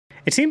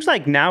It seems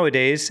like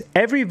nowadays,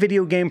 every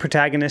video game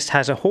protagonist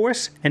has a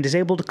horse and is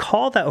able to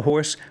call that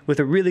horse with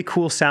a really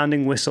cool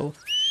sounding whistle.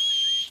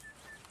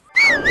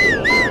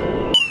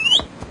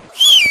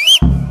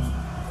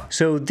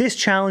 So this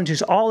challenge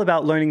is all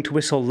about learning to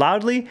whistle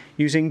loudly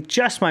using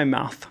just my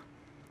mouth.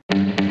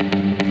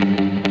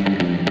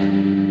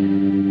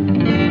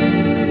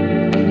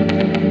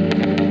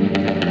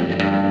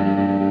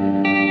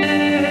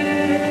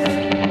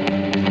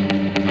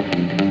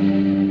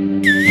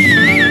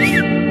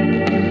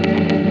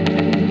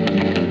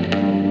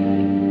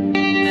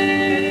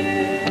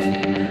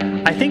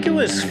 I think it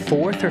was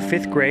 4th or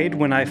 5th grade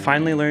when I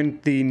finally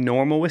learned the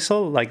normal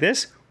whistle like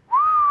this.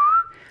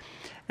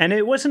 And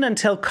it wasn't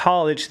until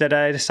college that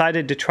I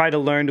decided to try to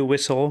learn to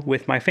whistle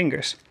with my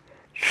fingers.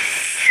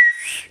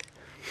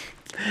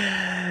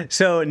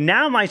 So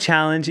now my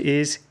challenge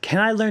is, can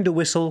I learn to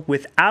whistle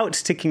without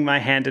sticking my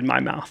hand in my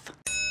mouth?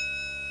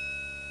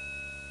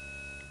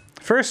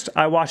 First,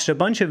 I watched a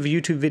bunch of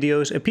YouTube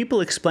videos of people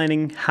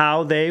explaining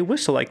how they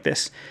whistle like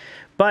this.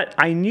 But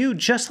I knew,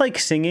 just like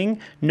singing,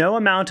 no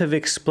amount of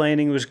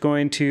explaining was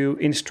going to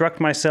instruct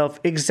myself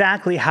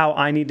exactly how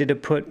I needed to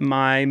put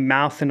my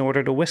mouth in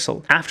order to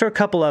whistle. After a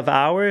couple of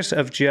hours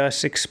of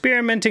just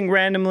experimenting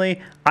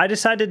randomly, I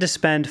decided to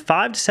spend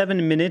 5 to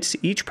 7 minutes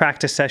each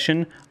practice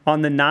session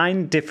on the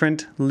 9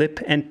 different lip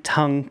and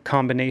tongue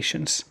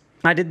combinations.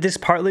 I did this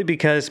partly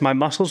because my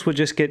muscles would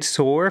just get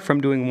sore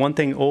from doing one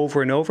thing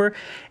over and over,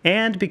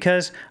 and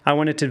because I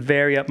wanted to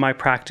vary up my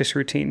practice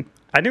routine.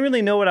 I didn't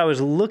really know what I was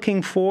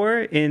looking for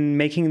in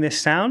making this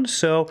sound,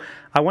 so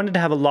I wanted to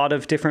have a lot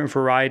of different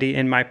variety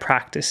in my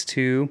practice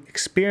to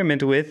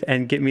experiment with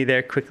and get me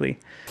there quickly.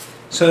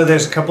 So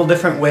there's a couple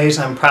different ways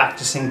I'm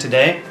practicing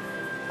today.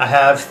 I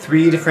have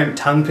 3 different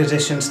tongue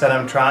positions that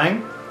I'm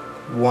trying.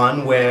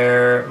 One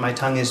where my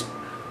tongue is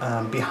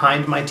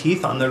behind my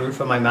teeth on the roof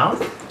of my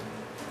mouth.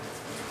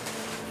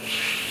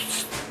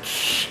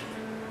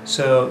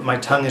 So my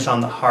tongue is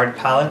on the hard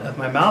palate of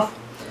my mouth.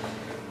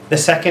 The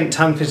second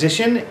tongue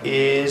position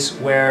is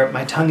where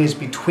my tongue is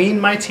between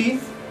my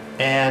teeth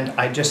and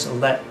I just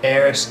let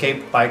air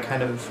escape by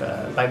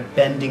by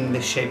bending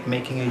the shape,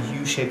 making a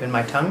U shape in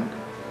my tongue.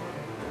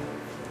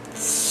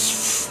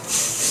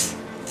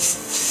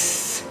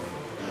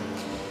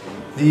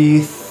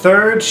 The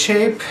third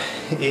shape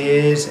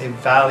is a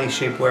valley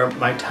shape where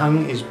my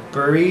tongue is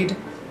buried,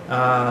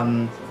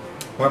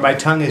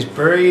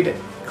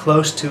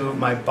 close to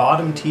my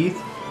bottom teeth,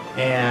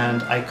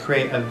 and I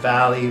create a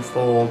valley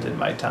fold in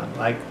my tongue,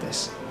 like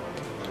this.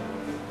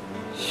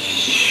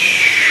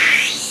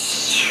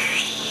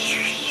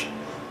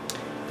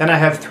 Then I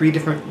have 3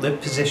 different lip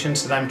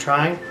positions that I'm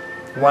trying.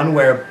 One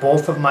where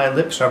both of my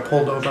lips are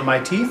pulled over my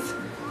teeth.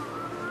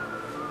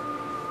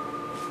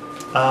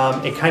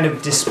 A kind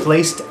of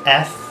displaced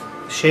F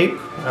shape,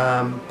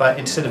 but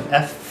instead of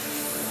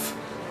F,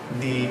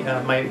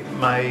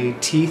 my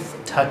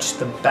teeth touch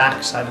the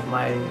back side of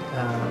my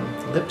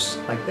lips,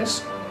 like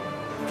this.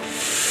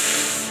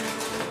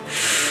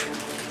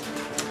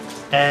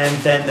 And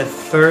then the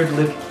third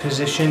lip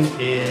position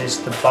is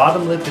the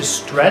bottom lip is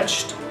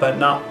stretched, but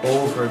not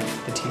over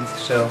the teeth,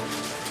 so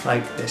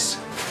like this.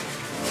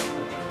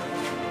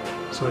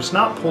 So it's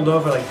not pulled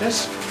over like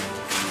this,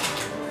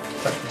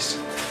 but this.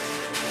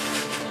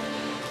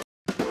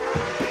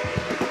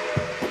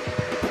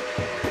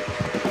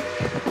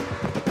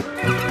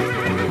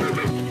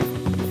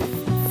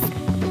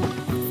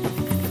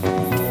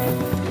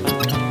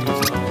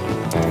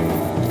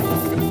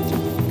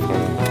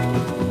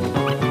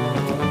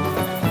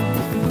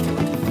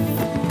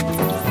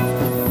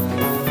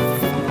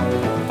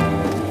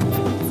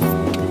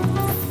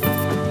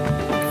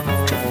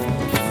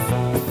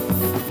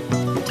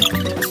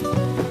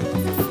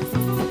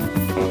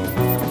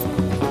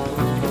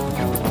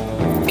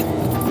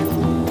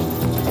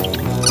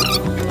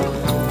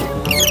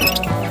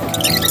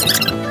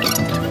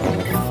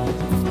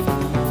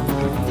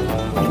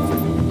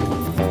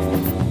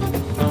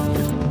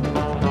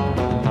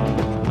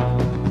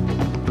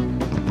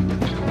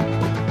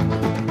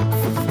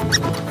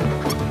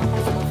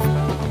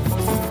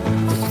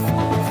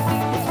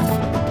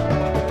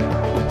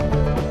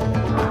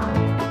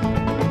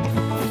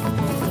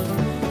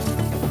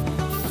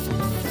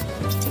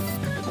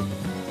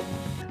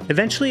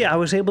 Eventually, I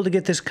was able to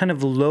get this kind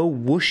of low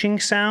whooshing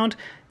sound,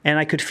 and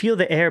I could feel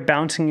the air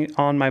bouncing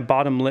on my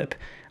bottom lip.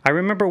 I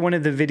remember one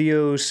of the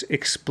videos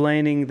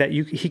explaining that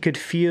he could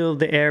feel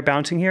the air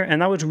bouncing here,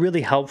 and that was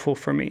really helpful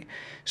for me.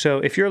 So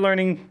if you're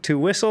learning to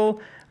whistle,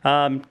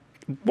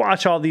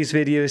 watch all these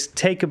videos,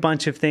 take a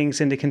bunch of things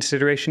into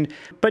consideration,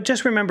 but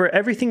just remember,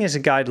 everything is a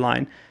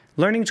guideline.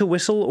 Learning to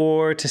whistle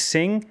or to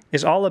sing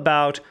is all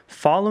about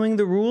following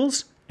the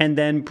rules and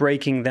then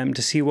breaking them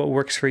to see what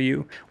works for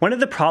you. One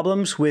of the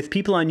problems with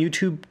people on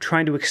YouTube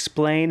trying to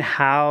explain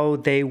how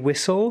they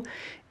whistle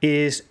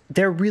is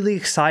they're really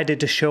excited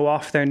to show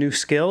off their new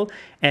skill,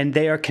 and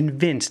they are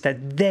convinced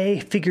that they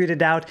figured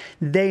it out.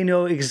 They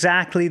know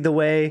exactly the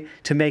way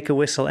to make a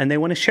whistle, and they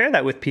want to share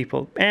that with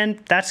people. And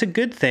that's a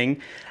good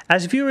thing.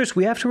 As viewers,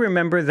 we have to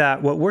remember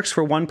that what works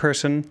for one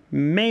person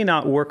may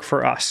not work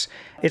for us.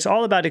 It's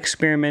all about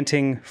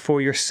experimenting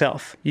for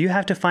yourself. You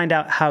have to find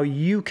out how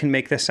you can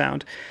make the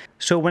sound.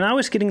 So when I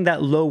was getting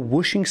that low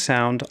whooshing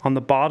sound on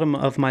the bottom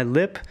of my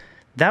lip,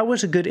 that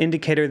was a good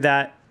indicator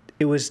that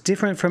it was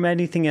different from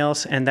anything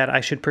else and that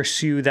I should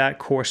pursue that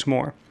course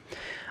more.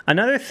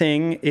 Another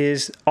thing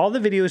is all the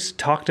videos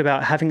talked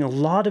about having a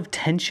lot of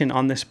tension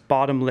on this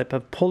bottom lip,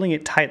 of pulling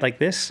it tight like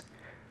this.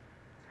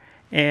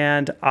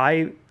 And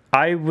I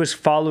was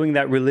following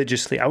that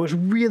religiously. I was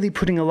really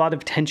putting a lot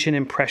of tension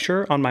and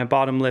pressure on my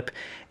bottom lip,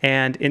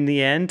 and in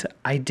the end,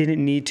 I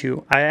didn't need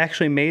to. I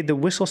actually made the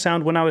whistle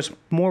sound when I was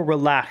more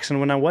relaxed and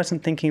when I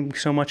wasn't thinking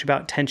so much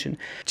about tension.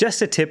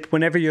 Just a tip,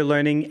 whenever you're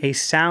learning a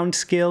sound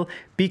skill,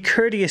 be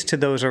courteous to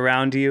those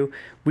around you.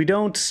 We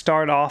don't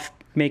start off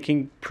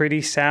making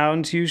pretty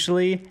sounds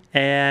usually,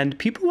 and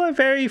people are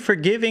very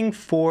forgiving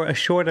for a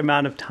short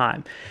amount of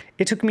time.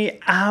 It took me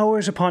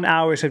hours upon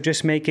hours of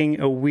just making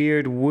a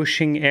weird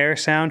whooshing air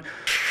sound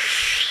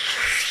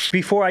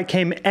before I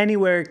came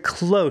anywhere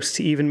close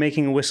to even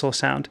making a whistle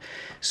sound.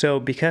 So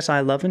because I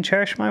love and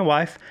cherish my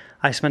wife,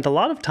 I spent a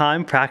lot of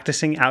time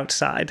practicing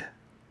outside.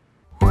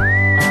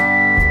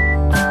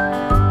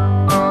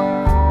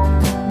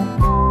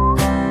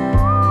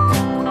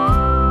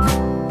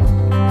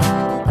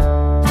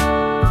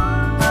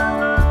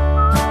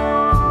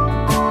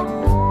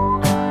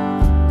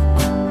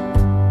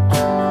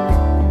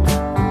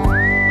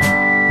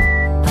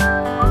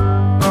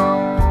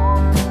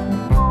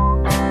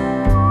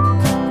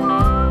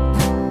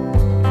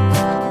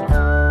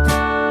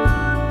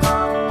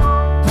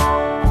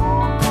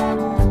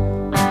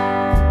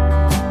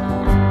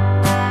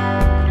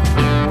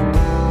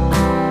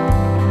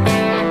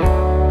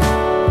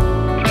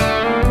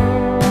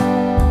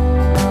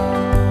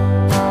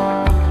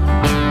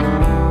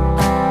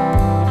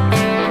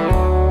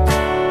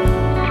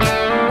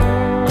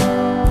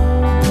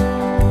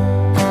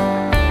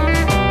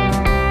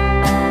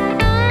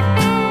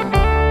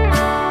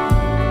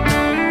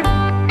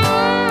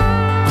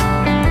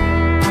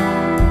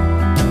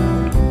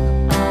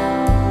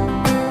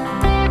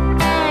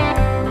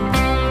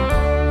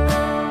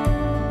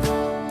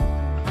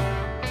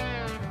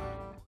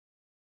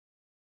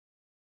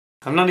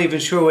 I'm not even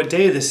sure what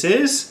day this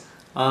is.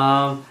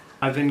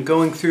 I've been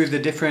going through the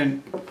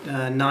different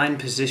 9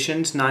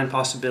 positions, 9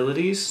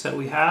 possibilities that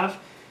we have,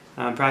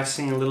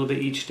 practicing a little bit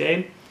each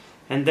day.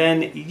 And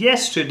then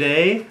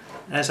yesterday,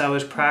 as I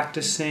was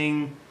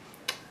practicing,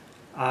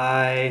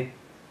 I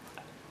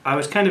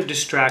was kind of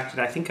distracted.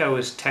 I think I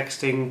was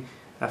texting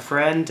a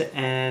friend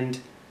and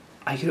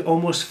I could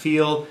almost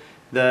feel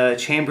the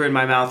chamber in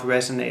my mouth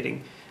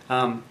resonating.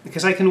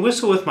 Because I can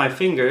whistle with my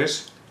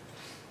fingers,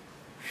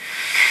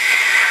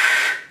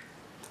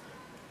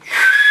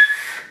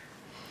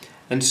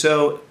 and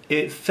so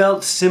it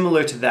felt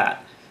similar to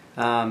that.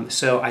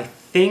 So I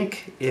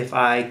think if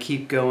I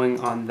keep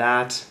going on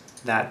that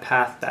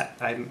path, that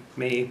I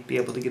may be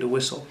able to get a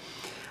whistle.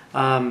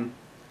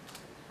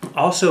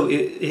 Also,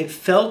 it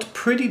felt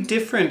pretty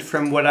different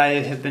from what I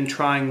have been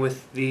trying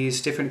with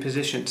these different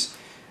positions.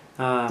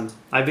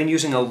 I've been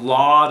using a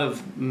lot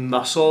of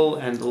muscle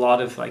and a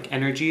lot of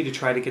energy to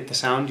try to get the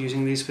sound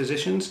using these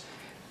positions.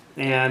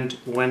 And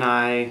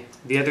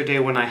the other day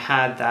when I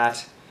had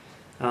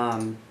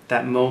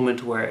that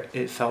moment where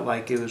it felt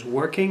like it was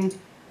working,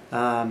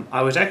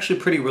 I was actually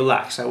pretty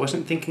relaxed. I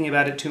wasn't thinking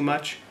about it too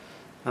much,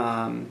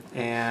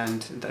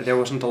 and there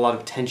wasn't a lot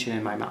of tension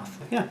in my mouth.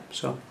 Yeah,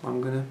 so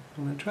I'm gonna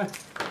try.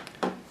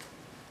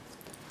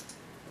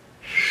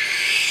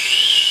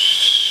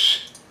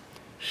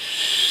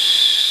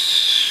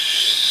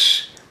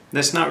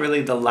 That's not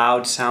really the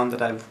loud sound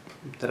that I've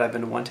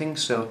been wanting,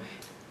 so.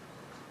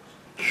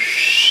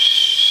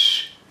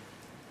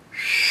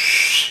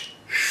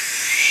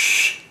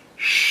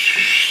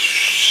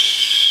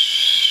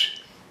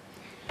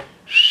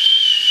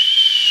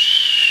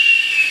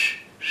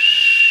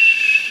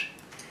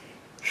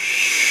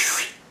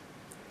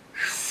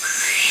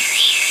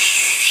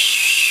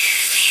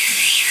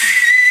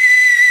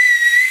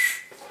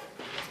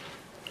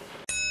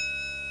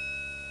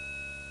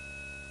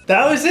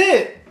 That was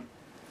it!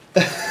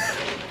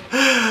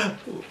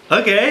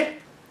 Okay.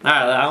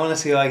 Alright, I want to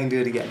see how I can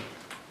do it again.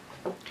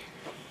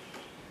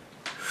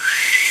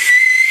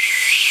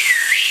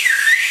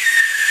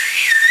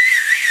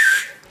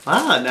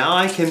 Now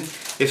I can,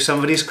 if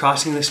somebody's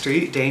crossing the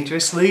street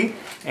dangerously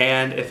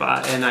and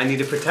I need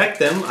to protect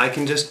them, I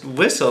can just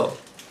whistle.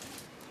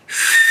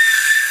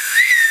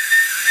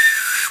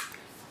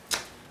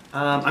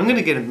 I'm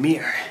gonna get a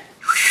mirror.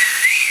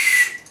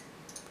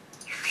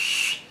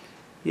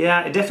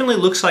 Yeah, it definitely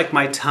looks like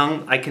my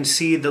tongue. I can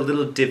see the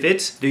little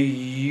divot, the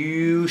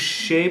U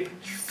shape.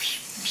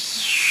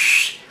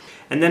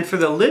 And then for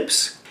the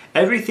lips,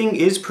 everything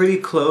is pretty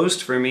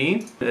closed for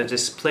me. A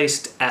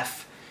displaced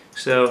F.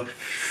 So,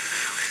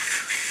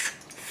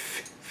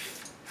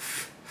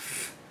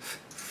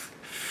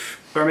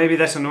 Or maybe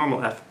that's a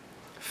normal F.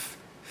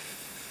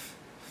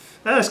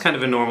 That's kind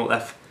of a normal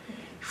F.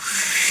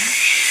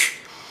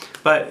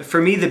 But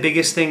for me, the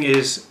biggest thing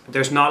is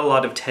there's not a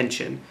lot of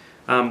tension.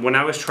 When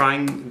I was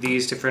trying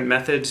these different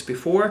methods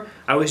before,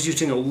 I was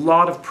using a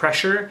lot of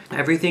pressure.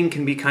 Everything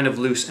can be kind of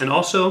loose. And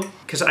also,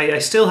 because I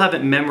still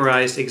haven't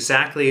memorized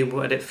exactly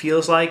what it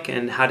feels like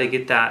and how to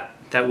get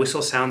that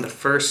whistle sound the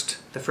first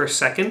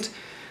second.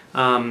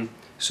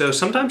 So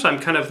sometimes I'm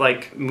kind of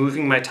like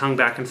moving my tongue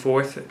back and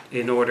forth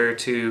in order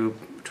to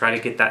try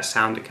to get that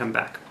sound to come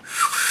back.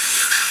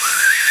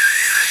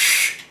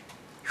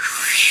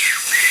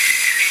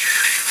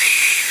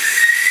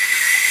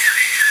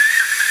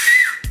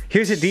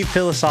 Here's a deep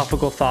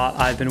philosophical thought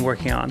I've been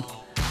working on.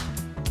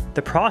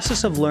 The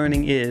process of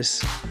learning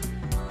is,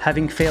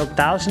 having failed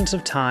thousands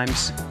of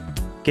times,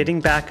 getting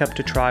back up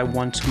to try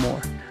once more.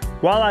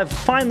 While I've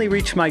finally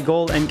reached my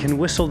goal and can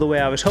whistle the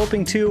way I was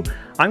hoping to,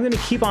 I'm going to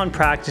keep on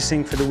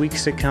practicing for the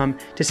weeks to come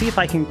to see if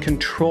I can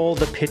control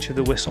the pitch of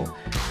the whistle.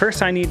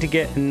 First, I need to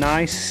get a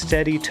nice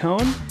steady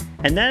tone,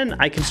 and then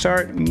I can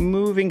start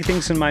moving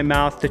things in my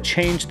mouth to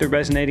change the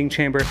resonating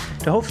chamber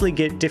to hopefully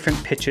get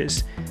different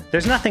pitches.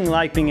 There's nothing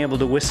like being able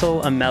to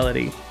whistle a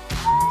melody.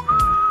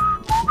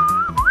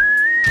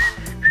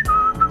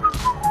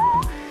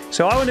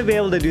 So I want to be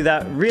able to do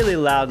that really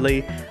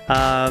loudly,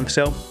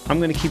 so I'm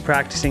going to keep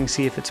practicing,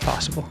 see if it's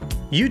possible.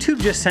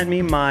 YouTube just sent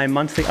me my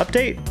monthly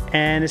update,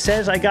 and it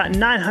says I got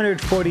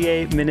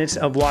 948 minutes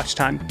of watch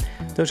time.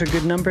 Those are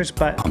good numbers,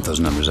 but... Pump those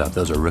numbers up.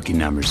 Those are rookie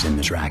numbers in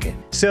this racket.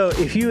 So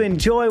if you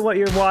enjoy what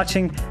you're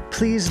watching,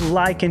 please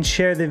like and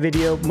share the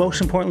video.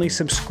 Most importantly,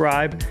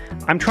 subscribe.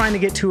 I'm trying to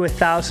get to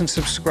 1,000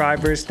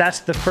 subscribers.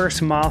 That's the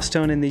first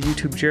milestone in the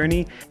YouTube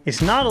journey.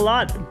 It's not a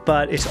lot,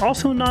 but it's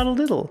also not a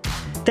little.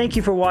 Thank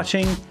you for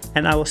watching,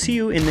 and I will see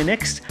you in the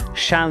next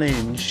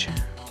challenge.